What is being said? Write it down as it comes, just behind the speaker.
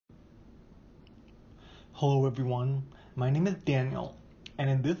Hello everyone, my name is Daniel, and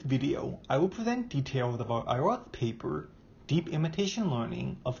in this video I will present details of our IROS paper, Deep Imitation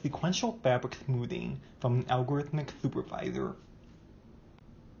Learning of Sequential Fabric Smoothing from an Algorithmic Supervisor.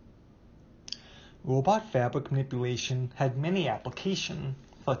 Robot fabric manipulation has many applications,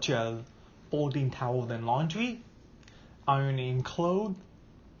 such as folding towels and laundry, ironing clothes,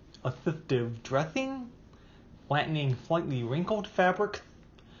 assistive dressing, flattening slightly wrinkled fabrics,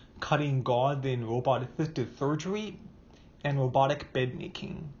 cutting gauze in robot-assisted surgery, and robotic bed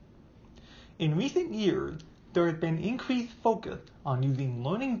making. In recent years, there has been increased focus on using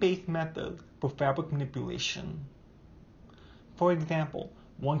learning-based methods for fabric manipulation. For example,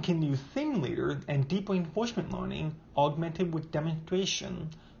 one can use simulators and deep reinforcement learning augmented with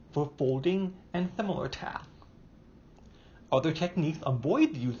demonstration for folding and similar tasks. Other techniques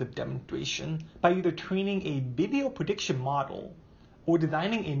avoid the use of demonstration by either training a video prediction model or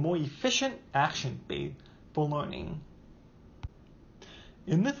designing a more efficient action space for learning.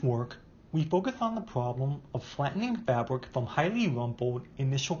 In this work, we focus on the problem of flattening fabric from highly rumpled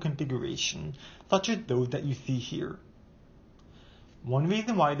initial configuration, such as those that you see here. One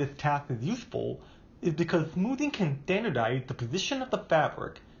reason why this task is useful is because smoothing can standardize the position of the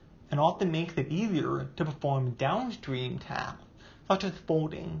fabric and often makes it easier to perform downstream tasks, such as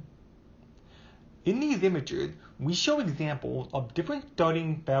folding. In these images, we show examples of different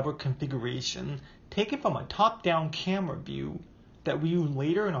starting fabric configurations taken from a top-down camera view that we use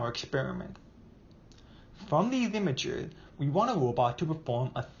later in our experiment. From these images, we want a robot to perform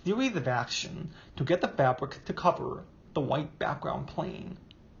a series of actions to get the fabric to cover the white background plane.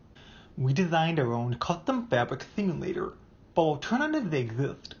 We designed our own custom fabric simulator, but alternatives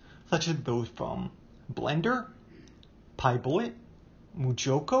exist, such as those from Blender, PyBullet,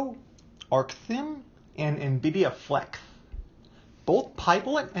 Mujoko, ArcSim, and NVIDIA Flex. Both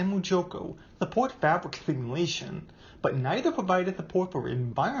PyBullet and Mujoko support fabric simulation, but neither provided support for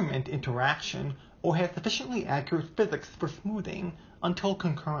environment interaction or has sufficiently accurate physics for smoothing until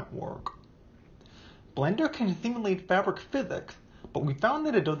concurrent work. Blender can simulate fabric physics, but we found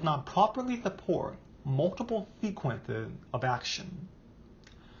that it does not properly support multiple sequences of action.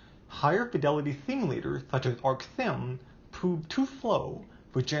 Higher fidelity simulators such as ArcSim prove too slow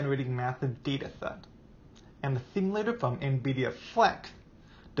for generating massive datasets, and the simulator from NVIDIA Flex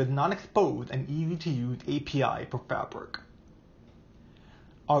does not expose an easy-to-use API for fabric.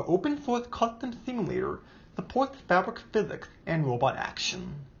 Our open-source custom simulator supports fabric physics and robot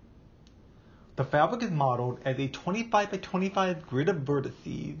action. The fabric is modeled as a 25 by 25 grid of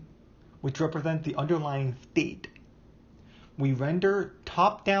vertices, which represent the underlying state. We render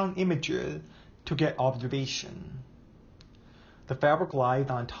top-down images to get observation. The fabric lies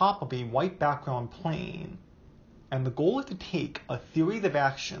on top of a white background plane, and the goal is to take a series of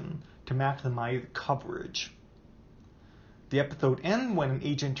actions to maximize coverage. The episode ends when an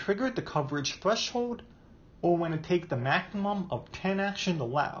agent triggers the coverage threshold, or when it takes the maximum of 10 actions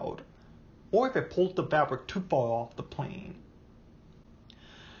allowed, or if it pulls the fabric too far off the plane.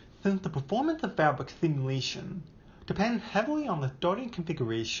 Since the performance of fabric simulation depends heavily on the starting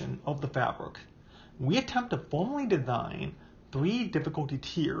configuration of the fabric, we attempt to formally design 3 difficulty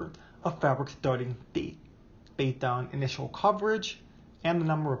tiers of fabric starting state, based on initial coverage and the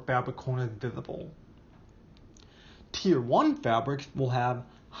number of fabric corners visible. Tier 1 fabrics will have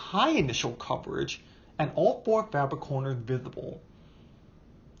high initial coverage and all 4 fabric corners visible.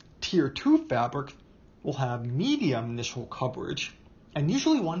 Tier 2 fabrics will have medium initial coverage and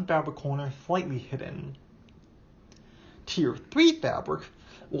usually 1 fabric corner slightly hidden. Tier 3 fabrics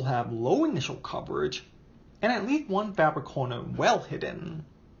will have low initial coverage and at least 1 fabric corner well hidden.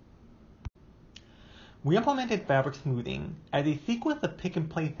 We implemented fabric smoothing as a sequence of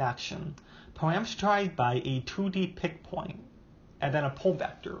pick-and-place actions parameterized by a 2D pick point and then a pull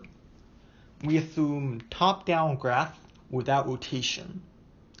vector. We assume top-down graphs without rotation.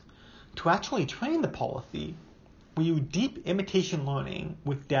 To actually train the policy, we use deep imitation learning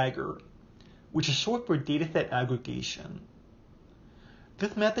with Dagger, which is short for dataset aggregation.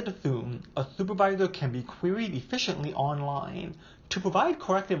 This method assumes a supervisor can be queried efficiently online to provide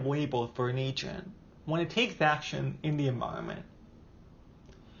corrective labels for an agent when it takes action in the environment.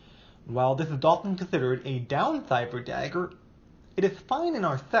 While this is often considered a downside for Dagger, it is fine in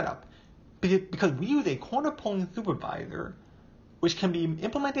our setup because we use a corner-pulling supervisor, which can be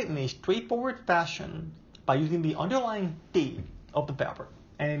implemented in a straightforward fashion by using the underlying state of the fabric,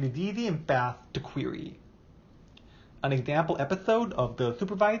 and it is easy and fast to query. An example episode of the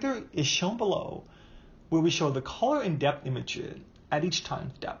supervisor is shown below, where we show the color and depth images at each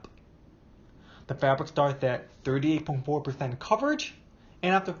time step. The fabric starts at 38.4% coverage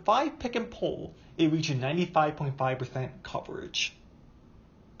and after 5 pick and pull, it reaches 95.5% coverage.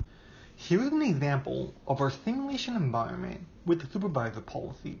 Here's an example of our simulation environment with the supervisor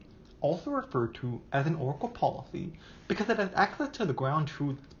policy, also referred to as an Oracle policy because it has access to the ground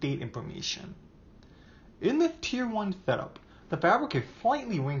truth state information. In this Tier 1 setup, the fabric is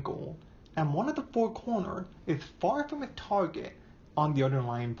slightly wrinkled, and one of the 4 corners is far from its target on the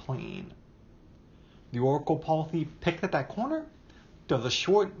underlying plane. The Oracle policy picks at that corner, does a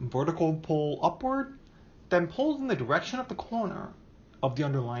short vertical pull upward, then pulls in the direction of the corner of the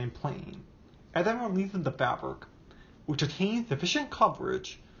underlying plane, and then releases the fabric, which attains sufficient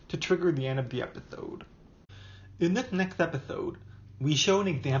coverage to trigger the end of the episode. In this next episode, we show an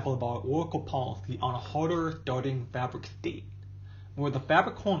example of our Oracle policy on a harder starting fabric state, where the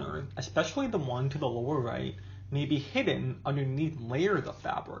fabric corners, especially the one to the lower right, may be hidden underneath layers of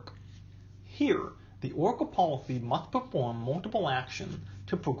fabric. Here, the Oracle policy must perform multiple actions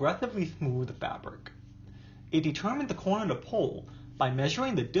to progressively smooth the fabric. It determines the corner to pull by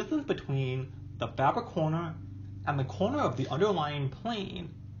measuring the distance between the fabric corner and the corner of the underlying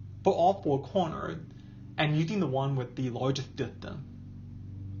plane for all 4 corners, and using the one with the largest distance.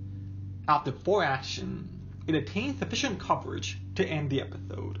 After 4 actions, it attains sufficient coverage to end the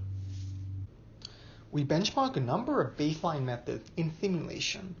episode. We benchmark a number of baseline methods in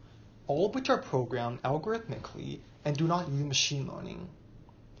simulation, all of which are programmed algorithmically and do not use machine learning.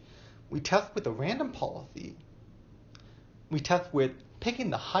 We test with a random policy. We test with picking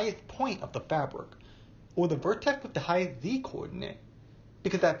the highest point of the fabric, or the vertex with the highest z-coordinate,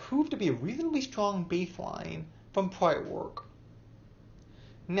 because that proved to be a reasonably strong baseline from prior work.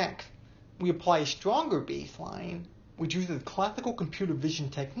 Next, we apply a stronger baseline, which uses classical computer vision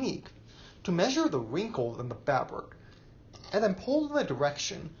techniques to measure the wrinkles in the fabric, and then pulls in the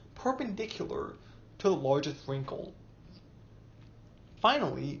direction perpendicular to the largest wrinkle.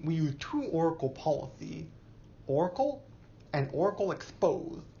 Finally, we use 2 Oracle policies, Oracle and Oracle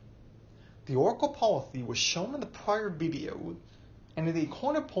Expose. The Oracle policy was shown in the prior video and is a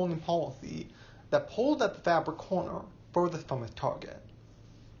corner pulling policy that pulls at the fabric corner furthest from its target.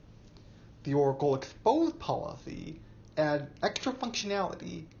 The Oracle Expose policy adds extra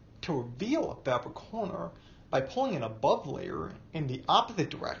functionality to reveal a fabric corner by pulling an above layer in the opposite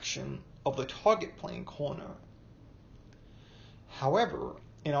direction of the target plane corner. However,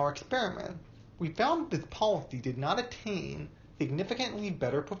 in our experiment, we found that this policy did not attain significantly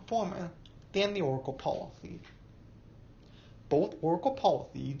better performance than the Oracle policy. Both Oracle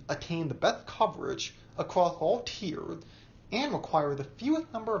policies attain the best coverage across all tiers and require the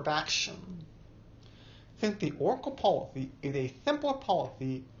fewest number of actions. Since the Oracle policy is a simpler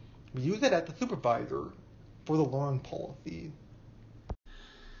policy, we use it as the supervisor for the Learn policy.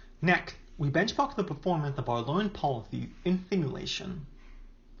 Next, we benchmark the performance of our Learn policies in simulation.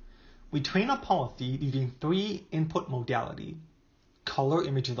 We train our policy using 3 input modalities: color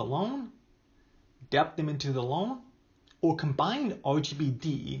images alone, depth images alone, or combined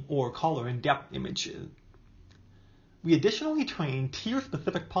RGBD or color and depth images. We additionally train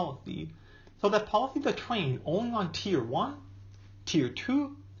tier-specific policies so that policies are trained only on Tier 1, Tier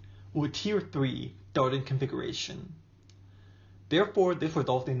 2, or Tier 3 starting configuration. Therefore, this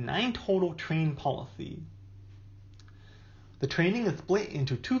results in 9 total trained policies. The training is split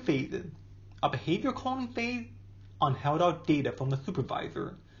into 2 phases: a behavior cloning phase on held out data from the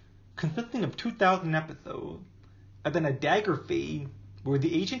supervisor, consisting of 2,000 episodes, and then a dagger phase where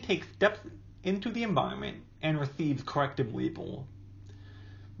the agent takes steps into the environment and receives corrective label.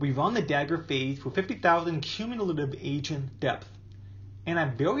 We run the dagger phase for 50,000 cumulative agent depths, and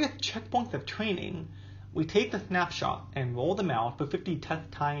at various checkpoints of training, we take the snapshot and roll them out for 50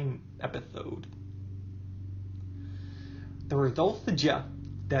 test time episodes. The results suggest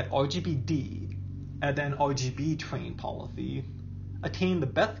that RGBD and then RGB train policies attain the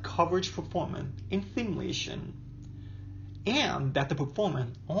best coverage performance in simulation, and that the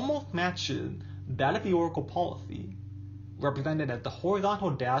performance almost matches that of the Oracle policy, represented as the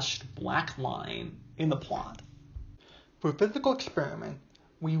horizontal dashed black line in the plot. For physical experiment,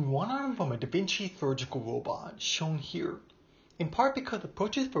 we run on from a Vinci surgical robot, shown here, in part because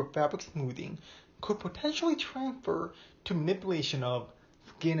approaches for fabric smoothing could potentially transfer to manipulation of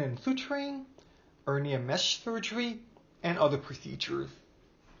skin and suturing, hernia mesh surgery, and other procedures.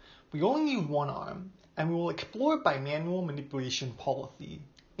 We only use one arm, and we will explore it by manual manipulation policy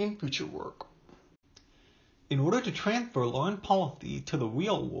in future work. In order to transfer Learn policy to the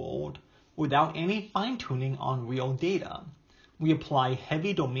real world without any fine-tuning on real data, we apply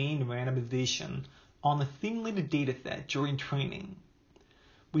heavy domain randomization on the simulated dataset during training.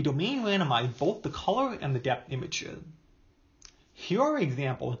 We domain randomize both the color and the depth images. Here are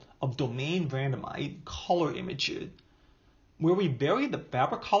examples of domain randomized color images, where we vary the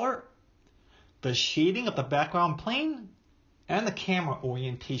fabric color, the shading of the background plane, and the camera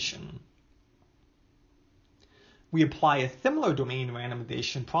orientation. We apply a similar domain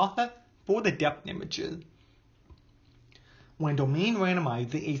randomization process for the depth images. When domain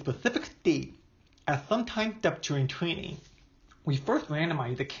randomizes a specific state at some time step during training, we first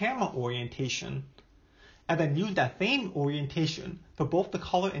randomize the camera orientation and then use that same orientation for both the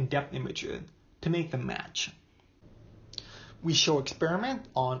color and depth images to make them match. We show experiments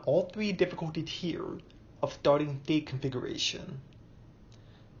on all three difficulty tiers of starting state configuration.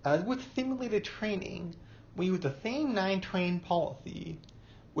 As with simulated training, we use the same 9-train policy,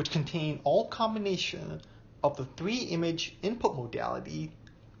 which contain all combinations of the 3 image input modalities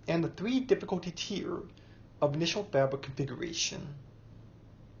and the 3 difficulty tiers of initial fabric configuration.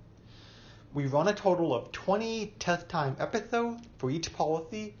 We run a total of 20 test time episodes for each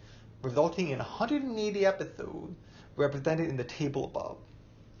policy, resulting in 180 episodes represented in the table above.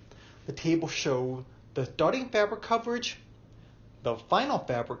 The table shows the starting fabric coverage, the final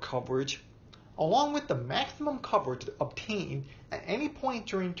fabric coverage, along with the maximum coverage obtained at any point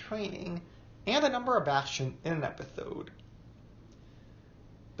during training and the number of actions in an episode.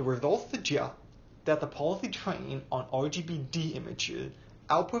 The results suggest that the policy trained on RGBD images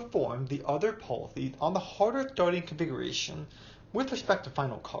outperformed the other policies on the harder starting configuration with respect to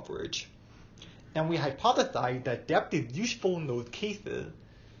final coverage. And we hypothesize that depth is useful in those cases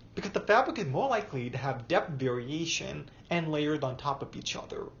because the fabric is more likely to have depth variation and layers on top of each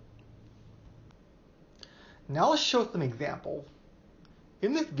other. Now let's show some examples.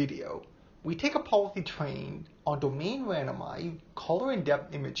 In this video, we take a policy trained on domain randomized color and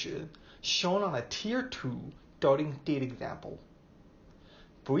depth images shown on a tier 2 starting state example.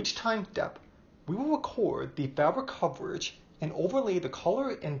 For each time step, we will record the fabric coverage and overlay the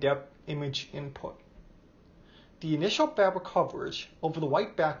color and depth image input. The initial fabric coverage over the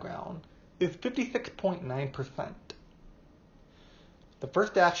white background is 56.9%. The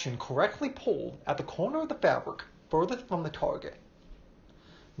first action correctly pulled at the corner of the fabric furthest from the target.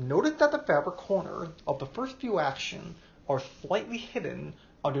 Notice that the fabric corners of the first few actions are slightly hidden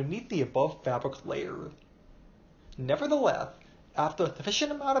underneath the above fabric layers. Nevertheless, after a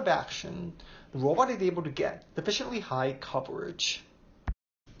sufficient amount of action, the robot is able to get sufficiently high coverage.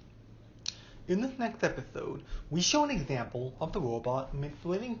 In this next episode, we show an example of the robot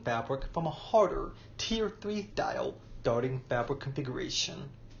manipulating fabric from a harder Tier 3 style starting fabric configuration.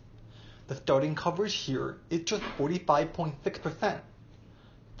 The starting coverage here is just 45.6%.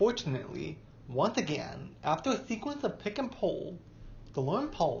 Fortunately, once again, after a sequence of pick and pull, the learn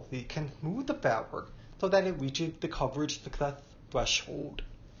policy can smooth the fabric so that it reaches the coverage success threshold.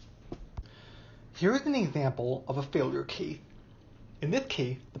 Here is an example of a failure case. In this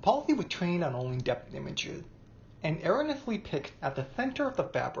case, the policy was trained on only depth images, and erroneously picked at the center of the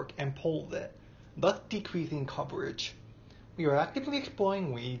fabric and pulled it, thus decreasing coverage. We are actively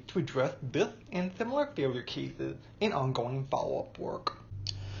exploring ways to address this and similar failure cases in ongoing follow-up work.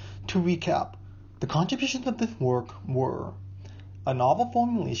 To recap, the contributions of this work were a novel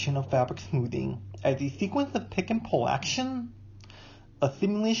formulation of fabric smoothing as a sequence of pick and pull action, a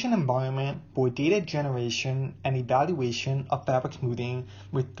simulation environment for data generation and evaluation of fabric smoothing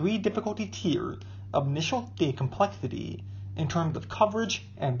with 3 difficulty tiers of initial state complexity in terms of coverage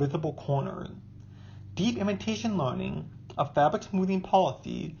and visible corners, deep imitation learning of fabric smoothing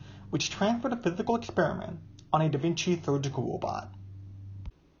policy which transferred a physical experiment on a Da Vinci surgical robot.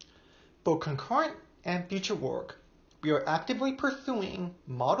 For concurrent and future work, we are actively pursuing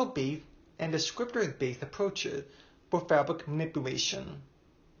model-based and descriptor-based approaches for fabric manipulation.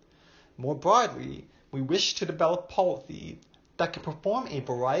 More broadly, we wish to develop policies that can perform a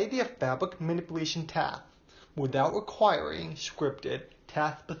variety of fabric manipulation tasks without requiring scripted,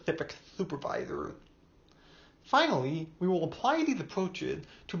 task-specific supervisors. Finally, we will apply these approaches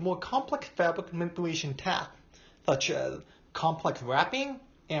to more complex fabric manipulation tasks, such as complex wrapping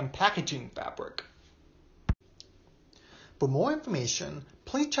and packaging fabric. For more information,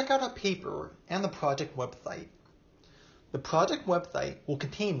 please check out our paper and the project website. The project website will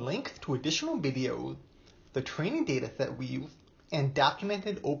contain links to additional videos, the training dataset we use, and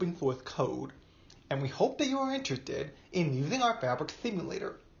documented open source code, and we hope that you are interested in using our fabric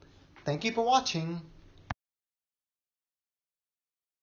simulator. Thank you for watching.